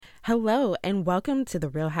Hello, and welcome to the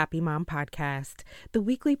Real Happy Mom Podcast, the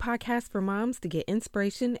weekly podcast for moms to get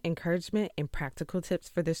inspiration, encouragement, and practical tips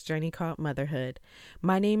for this journey called motherhood.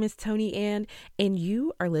 My name is Tony Ann, and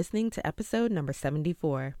you are listening to episode number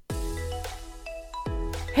 74.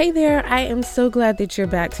 Hey there, I am so glad that you're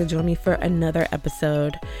back to join me for another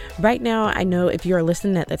episode. Right now, I know if you are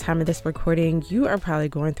listening at the time of this recording, you are probably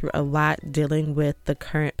going through a lot dealing with the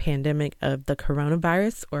current pandemic of the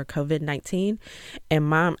coronavirus or COVID-19. And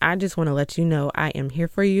Mom, I just want to let you know I am here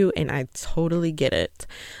for you and I totally get it.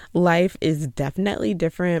 Life is definitely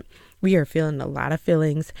different. We are feeling a lot of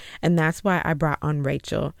feelings, and that's why I brought on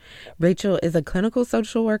Rachel. Rachel is a clinical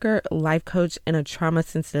social worker, life coach, and a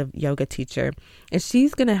trauma-sensitive yoga teacher. And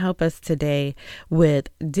she's going to help us today with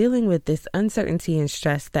dealing with this uncertainty and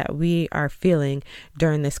stress that we are feeling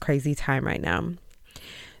during this crazy time right now.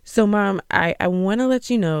 So, Mom, I want to let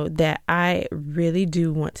you know that I really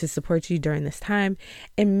do want to support you during this time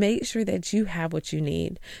and make sure that you have what you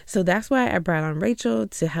need. So that's why I brought on Rachel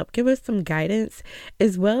to help give us some guidance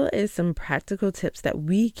as well as some practical tips that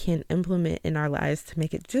we can implement in our lives to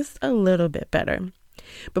make it just a little bit better.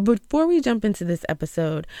 But before we jump into this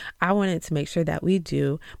episode, I wanted to make sure that we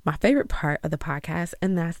do my favorite part of the podcast,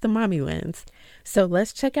 and that's the Mommy Wins. So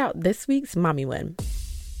let's check out this week's Mommy Win.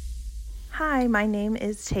 Hi, my name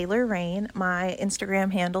is Taylor Rain. My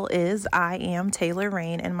Instagram handle is I am Taylor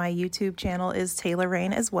Rain, and my YouTube channel is Taylor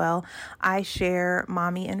Rain as well. I share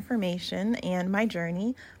mommy information and my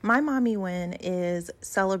journey. My mommy win is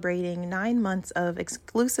celebrating 9 months of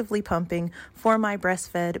exclusively pumping for my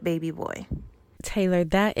breastfed baby boy. Taylor,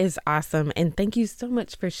 that is awesome. And thank you so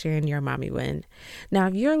much for sharing your mommy win. Now,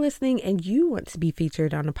 if you're listening and you want to be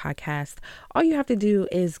featured on the podcast, all you have to do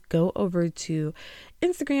is go over to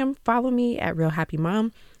Instagram, follow me at Real Happy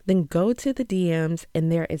Mom, then go to the DMs,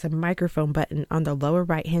 and there is a microphone button on the lower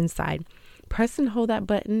right-hand side. Press and hold that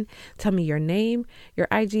button. Tell me your name, your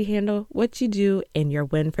IG handle, what you do, and your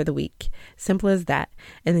win for the week. Simple as that.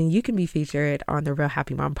 And then you can be featured on the Real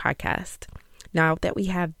Happy Mom podcast. Now that we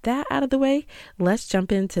have that out of the way, let's jump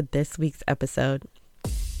into this week's episode.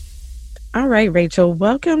 All right, Rachel,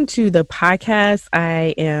 welcome to the podcast.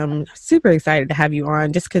 I am super excited to have you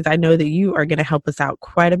on just because I know that you are going to help us out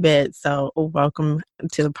quite a bit. So welcome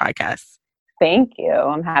to the podcast. Thank you.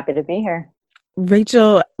 I'm happy to be here.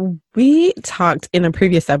 Rachel, we talked in a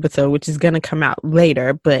previous episode, which is going to come out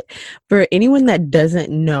later, but for anyone that doesn't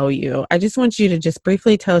know you, I just want you to just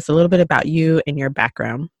briefly tell us a little bit about you and your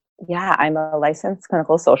background. Yeah, I'm a licensed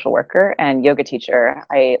clinical social worker and yoga teacher.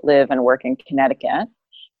 I live and work in Connecticut,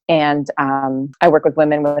 and I work with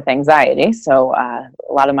women with anxiety. So a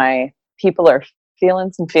lot of my people are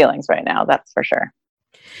feeling some feelings right now, that's for sure.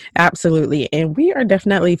 Absolutely. And we are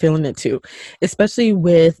definitely feeling it too, especially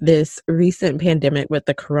with this recent pandemic with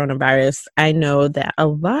the coronavirus. I know that a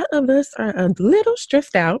lot of us are a little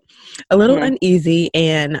stressed out, a little uneasy,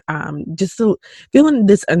 and just feeling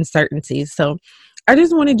this uncertainty. So I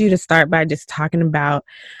just wanted you to start by just talking about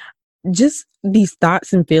just these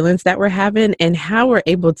thoughts and feelings that we're having and how we're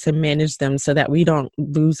able to manage them so that we don't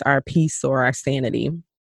lose our peace or our sanity.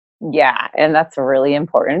 Yeah, and that's really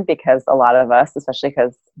important because a lot of us, especially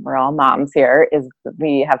because we're all moms here, is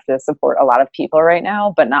we have to support a lot of people right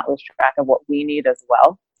now, but not lose track of what we need as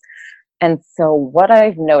well. And so what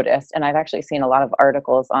I've noticed, and I've actually seen a lot of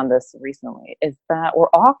articles on this recently, is that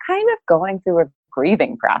we're all kind of going through a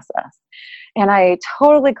grieving process. And I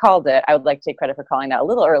totally called it. I would like to take credit for calling that a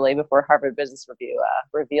little early before Harvard Business Review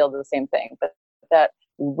revealed the same thing, but that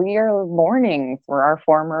we are mourning for our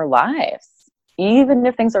former lives. Even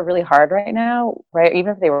if things are really hard right now, right?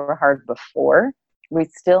 Even if they were hard before, we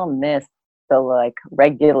still miss the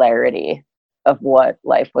regularity of what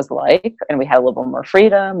life was like. And we had a little bit more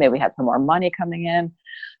freedom. Maybe we had some more money coming in.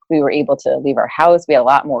 We were able to leave our house. We had a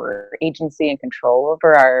lot more agency and control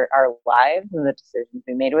over our lives and the decisions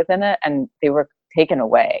we made within it. And they were taken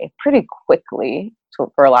away pretty quickly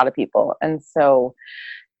for a lot of people. And so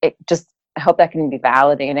I hope that can be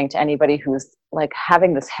validating to anybody who's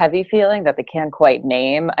having this heavy feeling that they can't quite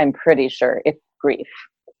name. I'm pretty sure it's grief.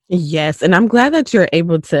 Yes. And I'm glad that you're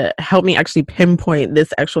able to help me actually pinpoint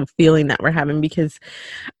this actual feeling that we're having, because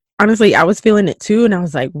honestly, I was feeling it too. And I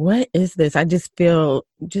was like, what is this? I just feel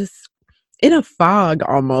just in a fog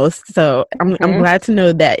almost. So I'm glad to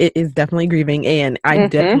know that it is definitely grieving. And I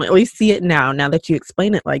definitely see it now that you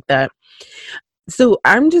explain it like that. So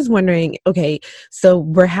I'm just wondering, okay, so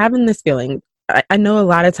we're having this feeling. I know a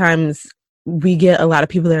lot of times we get a lot of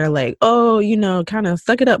people that are like, oh, kind of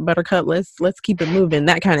suck it up, buttercup. Let's keep it moving,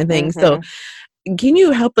 that kind of thing. So can you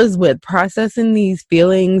help us with processing these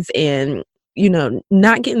feelings and,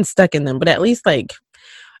 not getting stuck in them, but at least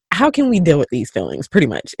how can we deal with these feelings, pretty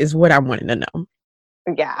much, is what I wanted to know.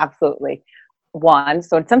 Yeah, absolutely. One,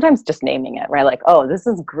 so sometimes just naming it, right? Like, oh, this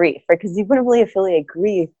is grief, right? Because you wouldn't really affiliate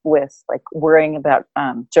grief with like worrying about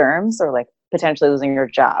germs or like potentially losing your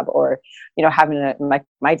job or, having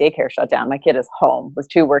my daycare shut down. My kid is home with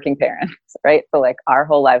two working parents, right? So like our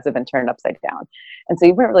whole lives have been turned upside down. And so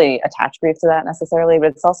you wouldn't really attach grief to that necessarily, but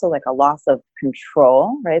it's also like a loss of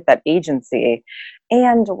control, right? That agency.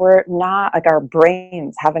 And we're not, like, our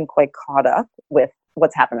brains haven't quite caught up with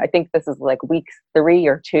what's happened. I think this is like week 3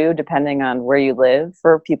 or 2, depending on where you live,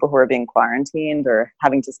 for people who are being quarantined or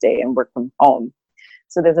having to stay and work from home.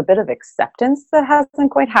 So there's a bit of acceptance that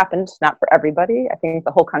hasn't quite happened, not for everybody. I think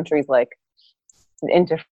the whole country's like in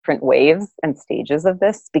different waves and stages of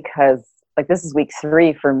this, because like this is week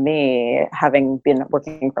 3 for me, having been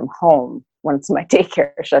working from home once my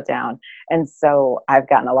daycare shut down. And so I've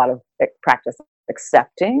gotten a lot of practice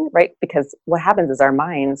accepting, right? Because what happens is our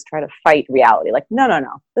minds try to fight reality. Like, no,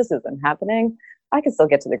 this isn't happening. I can still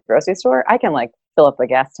get to the grocery store. I can like fill up the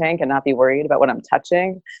gas tank and not be worried about what I'm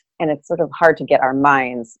touching. And it's sort of hard to get our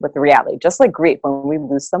minds with the reality. Just like grief, when we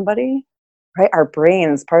lose somebody, right? Our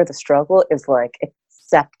brains, part of the struggle is like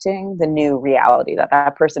accepting the new reality that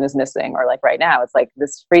that person is missing. Or like right now, it's like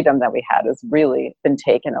this freedom that we had has really been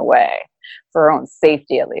taken away for our own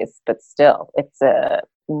safety, at least. But still, it's a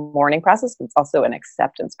mourning process, but it's also an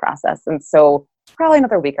acceptance process. And so probably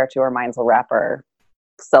another week or 2, our minds will wrap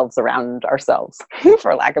ourselves around ourselves,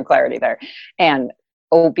 for lack of clarity there, and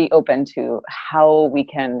be open to how we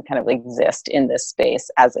can kind of exist in this space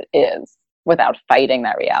as it is without fighting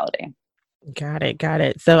that reality. Got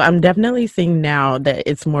it. So I'm definitely seeing now that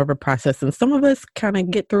it's more of a process, and some of us kind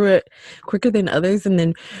of get through it quicker than others. And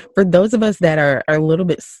then for those of us that are a little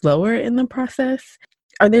bit slower in the process,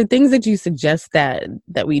 are there things that you suggest that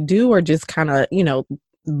we do, or just kind of,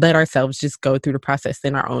 let ourselves just go through the process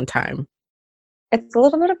in our own time? It's a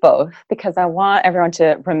little bit of both, because I want everyone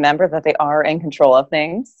to remember that they are in control of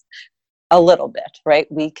things a little bit, right?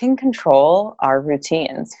 We can control our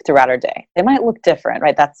routines throughout our day. They might look different,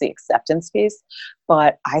 right? That's the acceptance piece.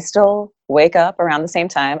 But I still wake up around the same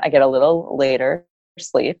time. I get a little later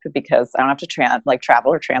sleep because I don't have to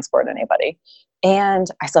travel or transport anybody. And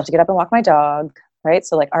I still have to get up and walk my dog, right?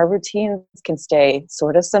 So like our routines can stay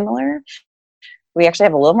sort of similar. We actually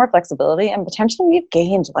have a little more flexibility, and potentially we've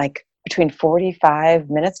gained like between 45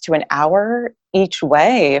 minutes to an hour each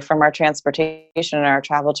way from our transportation and our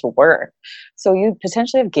travel to work. So you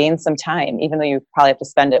potentially have gained some time, even though you probably have to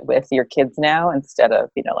spend it with your kids now instead of,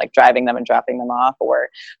 like driving them and dropping them off, or,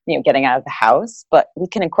 getting out of the house. But we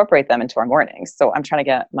can incorporate them into our mornings. So I'm trying to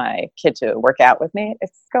get my kid to work out with me.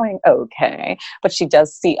 It's going okay, but she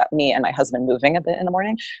does see me and my husband moving a bit in the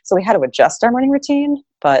morning. So we had to adjust our morning routine,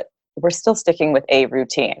 but we're still sticking with a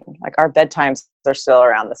routine. Like our bedtimes are still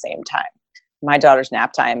around the same time. My daughter's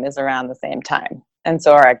nap time is around the same time. And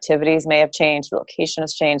so our activities may have changed, the location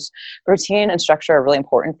has changed. Routine and structure are really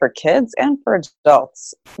important for kids and for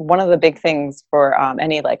adults. One of the big things for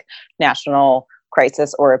any like national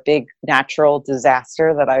crisis or a big natural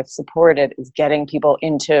disaster that I've supported is getting people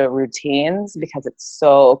into routines, because it's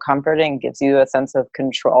so comforting, gives you a sense of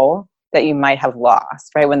control that you might have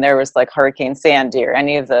lost, right? When there was like Hurricane Sandy or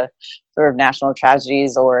any of the sort of national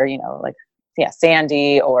tragedies, or,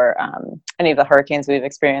 Sandy, or any of the hurricanes we've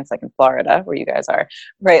experienced, like in Florida, where you guys are,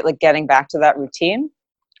 right? Like getting back to that routine,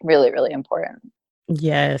 really, really important.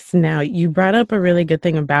 Yes. Now, you brought up a really good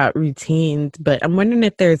thing about routines, but I'm wondering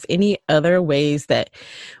if there's any other ways that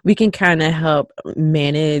we can kind of help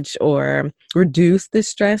manage or reduce the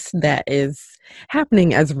stress that is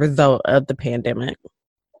happening as a result of the pandemic.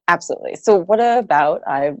 Absolutely. So what about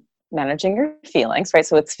managing your feelings, right?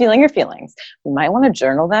 So it's feeling your feelings. You might want to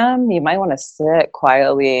journal them. You might want to sit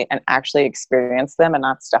quietly and actually experience them and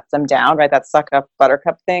not stuff them down, right? That suck up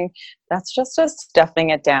buttercup thing. That's just a stuffing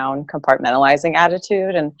it down, compartmentalizing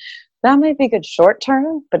attitude. And that might be good short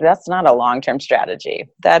term, but that's not a long-term strategy.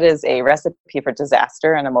 That is a recipe for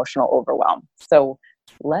disaster and emotional overwhelm. So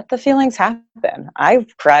let the feelings happen.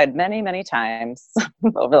 I've cried many, many times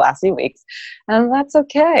over the last few weeks, and that's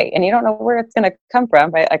okay. And you don't know where it's going to come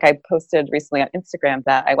from, right? Like I posted recently on Instagram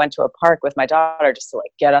that I went to a park with my daughter just to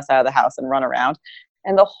like get us out of the house and run around.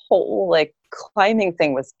 And the whole like climbing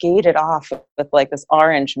thing was gated off with like this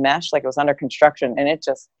orange mesh, like it was under construction, and it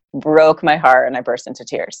just broke my heart and I burst into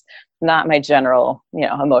tears. Not my general,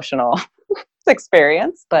 emotional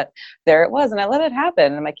experience, but there it was, and I let it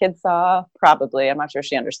happen, and my kid saw, probably, I'm not sure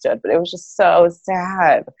she understood, but it was just so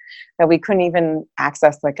sad that we couldn't even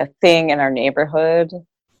access like a thing in our neighborhood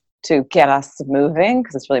to get us moving,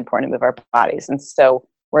 because it's really important to move our bodies. And so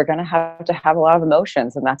we're going to have a lot of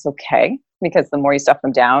emotions, and that's okay, because the more you stuff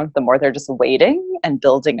them down, the more they're just waiting and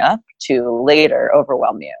building up to later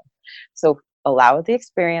overwhelm you. So allow the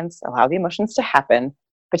experience, allow the emotions to happen.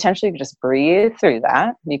 Potentially just breathe through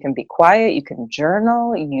that. You can be quiet, you can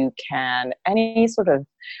journal, you can any sort of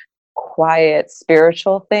quiet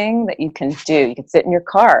spiritual thing that you can do. You can sit in your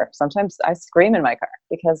car. Sometimes I scream in my car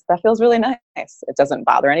because that feels really nice. It doesn't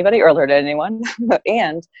bother anybody or alert anyone.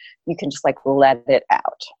 And you can just like let it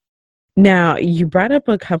out. Now, you brought up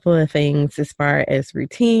a couple of things as far as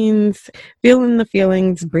routines, feeling the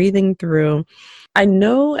feelings, breathing through. I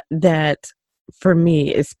know that for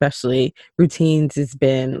me, especially, routines has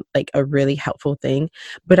been like a really helpful thing.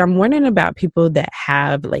 But I'm wondering about people that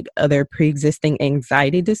have like other pre-existing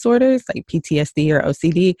anxiety disorders like PTSD or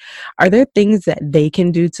OCD. Are there things that they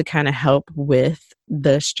can do to kind of help with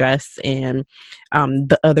the stress and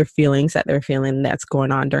the other feelings that they're feeling that's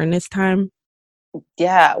going on during this time?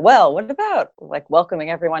 Yeah. Well, what about like welcoming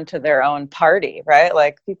everyone to their own party, right?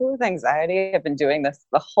 Like people with anxiety have been doing this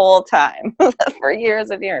the whole time for years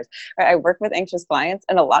and years. Right? I work with anxious clients,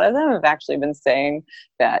 and a lot of them have actually been saying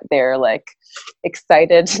that they're like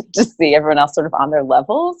excited to see everyone else sort of on their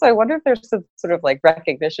level. So I wonder if there's some sort of like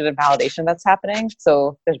recognition and validation that's happening.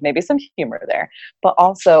 So there's maybe some humor there, but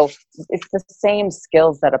also it's the same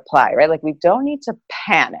skills that apply, right? Like we don't need to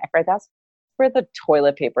panic, right? That's where the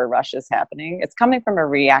toilet paper rush is happening. It's coming from a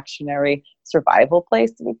reactionary survival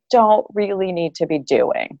place we don't really need to be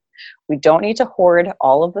doing. We don't need to hoard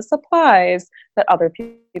all of the supplies that other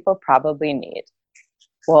people probably need.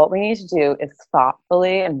 What we need to do is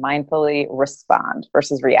thoughtfully and mindfully respond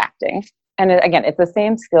versus reacting. And again, it's the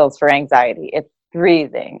same skills for anxiety. It's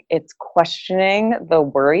breathing. It's questioning the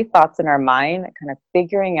worry thoughts in our mind, kind of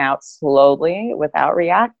figuring out slowly without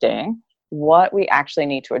reacting what we actually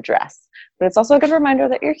need to address. But it's also a good reminder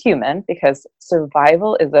that you're human, because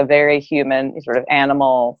survival is a very human sort of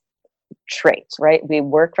animal trait, right? We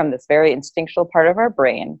work from this very instinctual part of our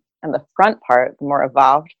brain, and the front part, the more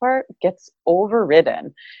evolved part, gets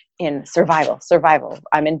overridden in survival.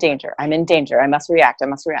 I'm in danger, I must react,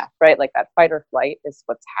 right? Like that fight or flight is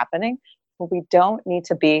what's happening. But we don't need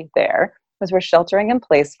to be there, because we're sheltering in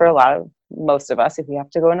place for most of us. If we have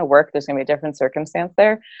to go into work, there's going to be a different circumstance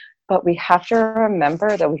there. But we have to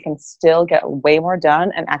remember that we can still get way more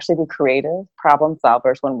done and actually be creative problem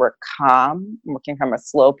solvers when we're calm, working from a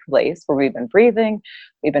slow place where we've been breathing,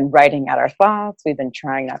 we've been writing out our thoughts, we've been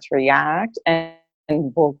trying not to react, and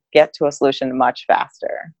we'll get to a solution much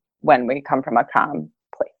faster when we come from a calm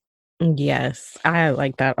place. Yes, I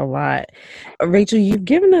like that a lot. Rachel, you've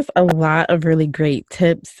given us a lot of really great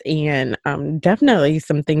tips and definitely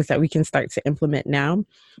some things that we can start to implement now.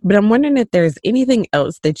 But I'm wondering if there's anything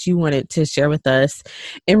else that you wanted to share with us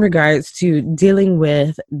in regards to dealing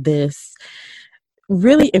with this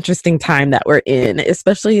really interesting time that we're in,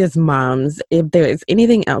 especially as moms. If there is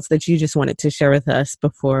anything else that you just wanted to share with us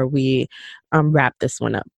before we wrap this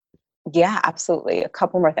one up. Yeah, absolutely. A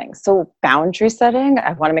couple more things. So boundary setting,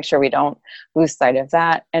 I want to make sure we don't lose sight of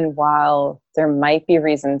that. And while there might be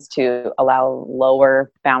reasons to allow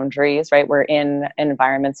lower boundaries, right? We're in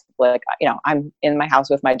environments like, I'm in my house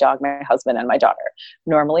with my dog, my husband, and my daughter.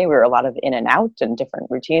 Normally, we're a lot of in and out and different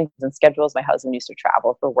routines and schedules. My husband used to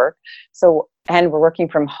travel for work. And we're working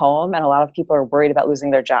from home, and a lot of people are worried about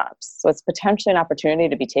losing their jobs. So it's potentially an opportunity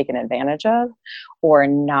to be taken advantage of or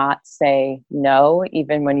not say no,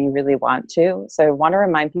 even when you really want to. So I want to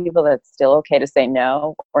remind people that it's still okay to say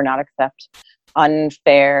no or not accept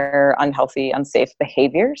unfair, unhealthy, unsafe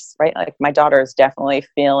behaviors, right? Like my daughter is definitely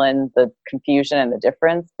feeling the confusion and the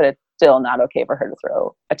difference, but it's still not okay for her to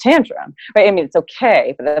throw a tantrum, right? I mean, it's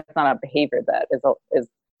okay, but that's not a behavior that is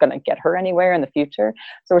going to get her anywhere in the future.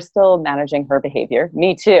 So we're still managing her behavior.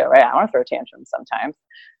 Me too, right? I want to throw tantrums sometimes,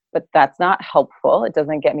 but that's not helpful. It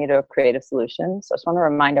doesn't get me to a creative solution. So I just want to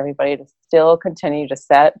remind everybody to still continue to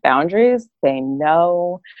set boundaries, say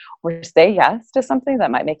no, or say yes to something that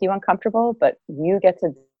might make you uncomfortable, but you get to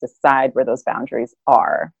decide where those boundaries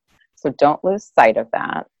are. So don't lose sight of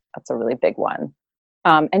that. That's a really big one.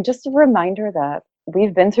 And just a reminder that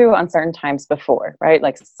we've been through uncertain times before, right?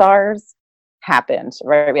 Like SARS happened,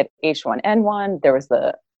 right? We had H1N1. There was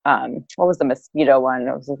what was the mosquito one?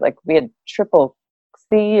 It was like we had triple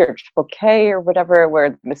C or triple K or whatever,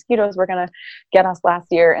 where mosquitoes were going to get us last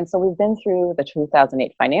year. And so we've been through the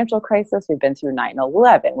 2008 financial crisis. We've been through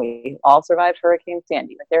 9/11. We all survived Hurricane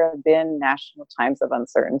Sandy. Like there have been national times of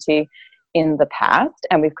uncertainty in the past,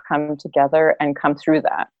 and we've come together and come through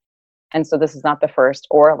that. And so this is not the first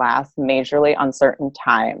or last majorly uncertain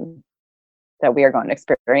time that we are going to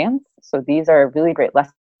experience. So these are really great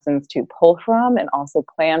lessons to pull from and also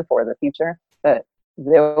plan for the future. But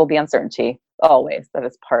there will be uncertainty always. That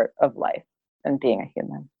is part of life and being a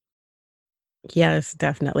human. Yes,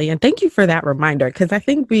 definitely. And thank you for that reminder, because I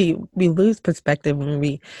think we lose perspective when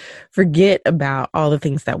we forget about all the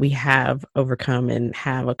things that we have overcome and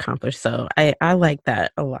have accomplished. So I like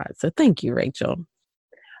that a lot. So thank you, Rachel.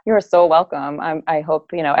 You're so welcome. I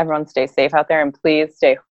hope, everyone stays safe out there, and please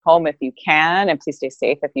stay home if you can, and please stay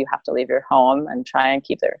safe if you have to leave your home, and try and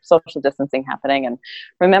keep their social distancing happening, and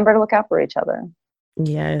remember to look out for each other.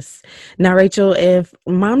 Yes. Now, Rachel, if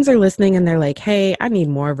moms are listening and they're like, hey, I need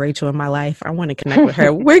more of Rachel in my life, I want to connect with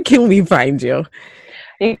her, where can we find you?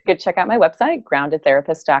 You could check out my website,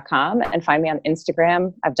 groundedtherapist.com, and find me on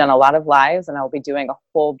Instagram. I've done a lot of lives, and I'll be doing a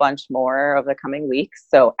whole bunch more over the coming weeks.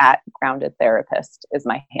 So @groundedtherapist is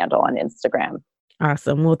my handle on Instagram.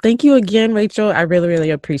 Awesome. Well, thank you again, Rachel. I really,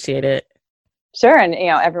 really appreciate it. Sure. And,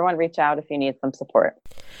 everyone reach out if you need some support.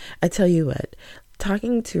 I tell you what,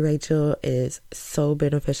 talking to Rachel is so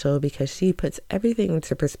beneficial because she puts everything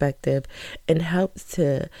into perspective and helps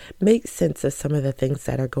to make sense of some of the things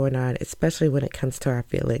that are going on, especially when it comes to our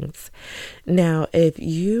feelings. Now, if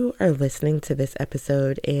you are listening to this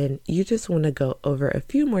episode and you just want to go over a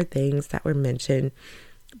few more things that were mentioned,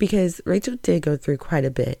 because Rachel did go through quite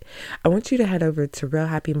a bit, I want you to head over to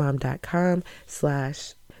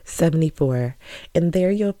realhappymom.com/74, and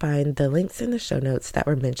there you'll find the links in the show notes that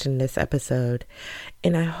were mentioned in this episode.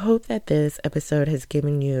 And I hope that this episode has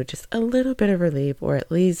given you just a little bit of relief, or at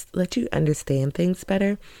least let you understand things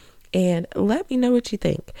better. And let me know what you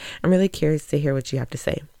think. I'm really curious to hear what you have to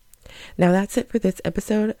say. Now that's it for this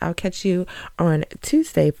episode. I'll catch you on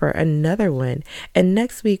Tuesday for another one. And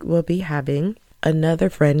next week we'll be having another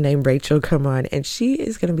friend named Rachel come on, and she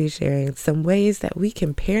is going to be sharing some ways that we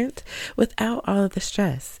can parent without all of the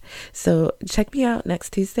stress. So check me out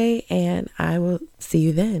next Tuesday, and I will see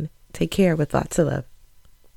you then. Take care with lots of love.